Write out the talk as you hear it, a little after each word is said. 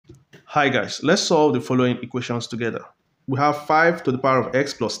Hi guys, let's solve the following equations together. We have 5 to the power of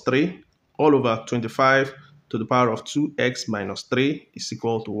x plus 3 all over 25 to the power of 2x minus 3 is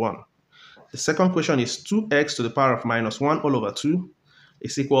equal to 1. The second question is 2x to the power of minus 1 all over 2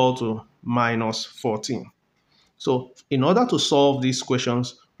 is equal to minus 14. So in order to solve these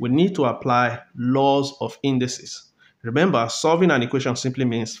questions, we need to apply laws of indices. Remember, solving an equation simply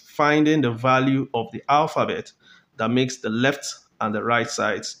means finding the value of the alphabet that makes the left and the right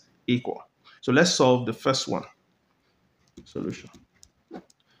sides equal. So let's solve the first one. Solution.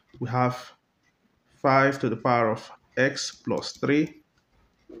 We have 5 to the power of x plus 3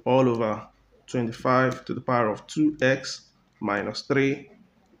 all over 25 to the power of 2x minus 3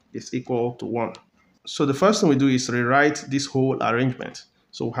 is equal to 1. So the first thing we do is rewrite this whole arrangement.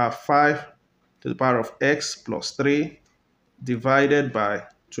 So we have 5 to the power of x plus 3 divided by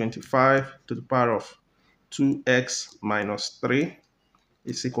 25 to the power of 2x minus 3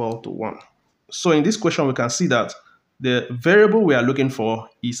 is equal to 1. So in this question, we can see that the variable we are looking for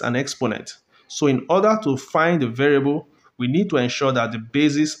is an exponent. So in order to find the variable, we need to ensure that the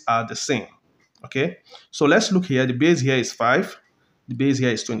bases are the same. Okay, so let's look here. The base here is 5, the base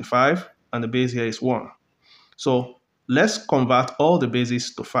here is 25, and the base here is 1. So let's convert all the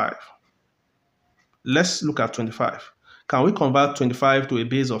bases to 5. Let's look at 25. Can we convert 25 to a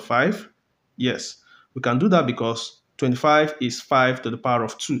base of 5? Yes, we can do that because 25 is 5 to the power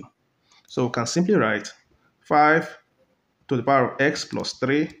of 2. So we can simply write 5 to the power of x plus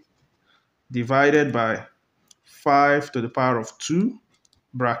 3 divided by 5 to the power of 2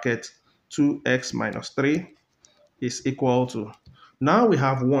 bracket 2x minus 3 is equal to, now we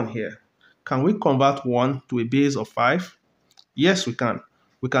have 1 here. Can we convert 1 to a base of 5? Yes, we can.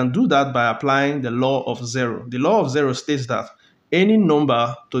 We can do that by applying the law of 0. The law of 0 states that any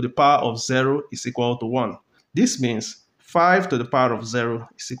number to the power of 0 is equal to 1. This means 5 to the power of 0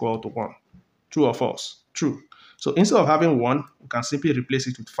 is equal to 1. True or false? True. So instead of having 1, we can simply replace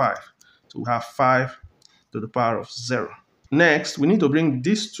it with 5. So we have 5 to the power of 0. Next, we need to bring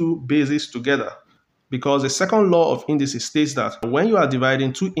these two bases together because the second law of indices states that when you are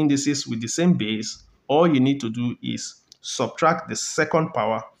dividing two indices with the same base, all you need to do is subtract the second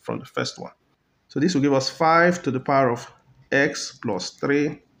power from the first one. So this will give us 5 to the power of x plus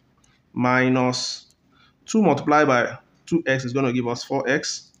 3 minus 2 multiplied by 2x is going to give us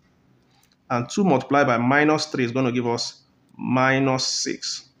 4x. And 2 multiplied by minus 3 is going to give us minus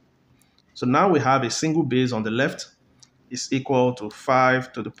 6. So now we have a single base on the left is equal to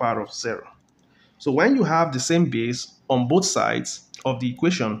 5 to the power of 0. So when you have the same base on both sides of the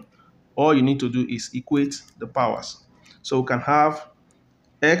equation, all you need to do is equate the powers. So we can have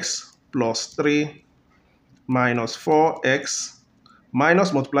x plus 3 minus 4x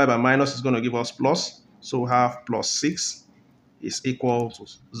minus multiplied by minus is going to give us plus. So we have plus 6 is equal to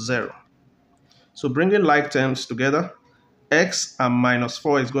 0. So bringing like terms together, x and minus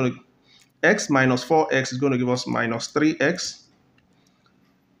 4 is going to, x minus 4x is going to give us minus 3x.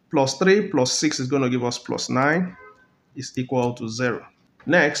 Plus 3 plus 6 is going to give us plus 9 is equal to 0.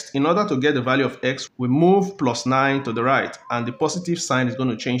 Next, in order to get the value of x, we move plus 9 to the right, and the positive sign is going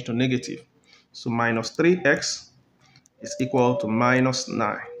to change to negative. So minus 3x is equal to minus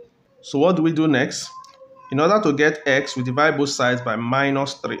 9. So what do we do next? In order to get x, we divide both sides by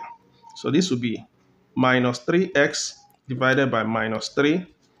minus 3. So this will be minus 3x divided by minus 3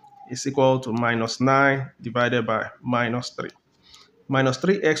 is equal to minus 9 divided by minus 3. Minus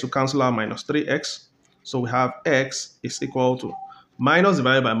 3x will cancel out minus 3x. So we have x is equal to minus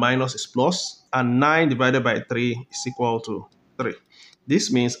divided by minus is plus, and 9 divided by 3 is equal to 3.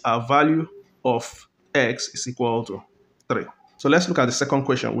 This means our value of x is equal to 3. So let's look at the second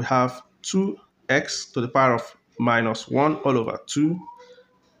question. We have 2x to the power of minus 1 all over 2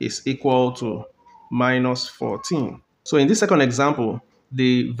 is equal to minus 14. So in this second example,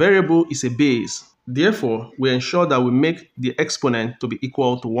 the variable is a base. Therefore, we ensure that we make the exponent to be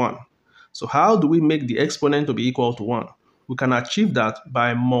equal to 1. So how do we make the exponent to be equal to 1? We can achieve that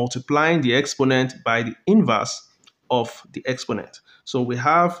by multiplying the exponent by the inverse of the exponent. So we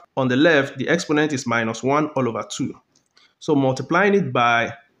have on the left, the exponent is minus 1 all over 2. So multiplying it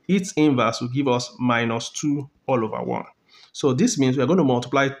by its inverse will give us minus 2 all over 1. So this means we're going to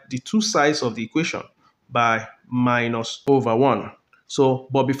multiply the two sides of the equation by minus over 1. So,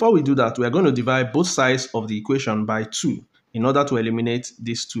 but before we do that, we are going to divide both sides of the equation by 2 in order to eliminate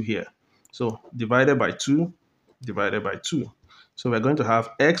these 2 here. So divided by 2, divided by 2. So we're going to have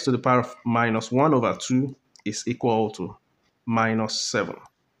x to the power of minus 1 over 2 is equal to minus 7.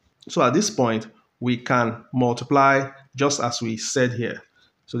 So at this point, we can multiply just as we said here.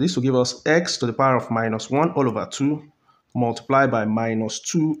 So this will give us x to the power of minus 1 all over 2 multiplied by minus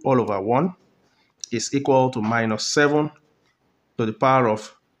 2 all over 1 is equal to minus 7 to the power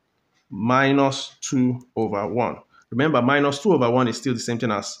of minus 2 over 1. Remember, minus 2 over 1 is still the same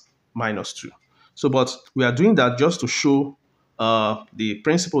thing as minus 2. So, but we are doing that just to show the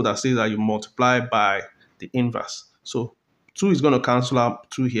principle that says that you multiply by the inverse. So 2 is going to cancel out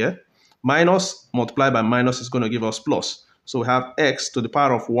 2 here. Minus multiplied by minus is going to give us plus. So we have x to the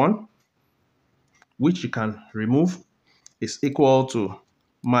power of 1, which you can remove, is equal to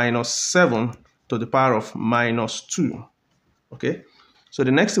minus 7 to the power of minus 2. Okay? So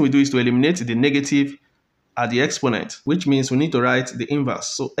the next thing we do is to eliminate the negative at the exponent, which means we need to write the inverse.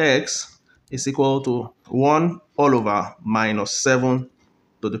 So x is equal to 1 all over minus 7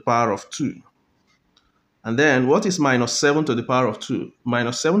 to the power of 2. And then what is minus 7 to the power of 2?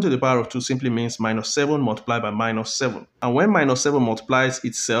 Minus 7 to the power of 2 simply means minus 7 multiplied by minus 7. And when minus 7 multiplies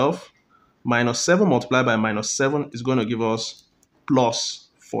itself, minus 7 multiplied by minus 7 is going to give us plus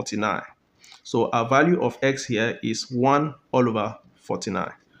 49. So our value of x here is 1 all over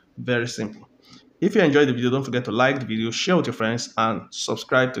 49. Very simple. If you enjoyed the video, don't forget to like the video, share with your friends, and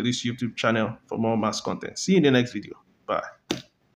subscribe to this YouTube channel for more maths content. See you in the next video. Bye.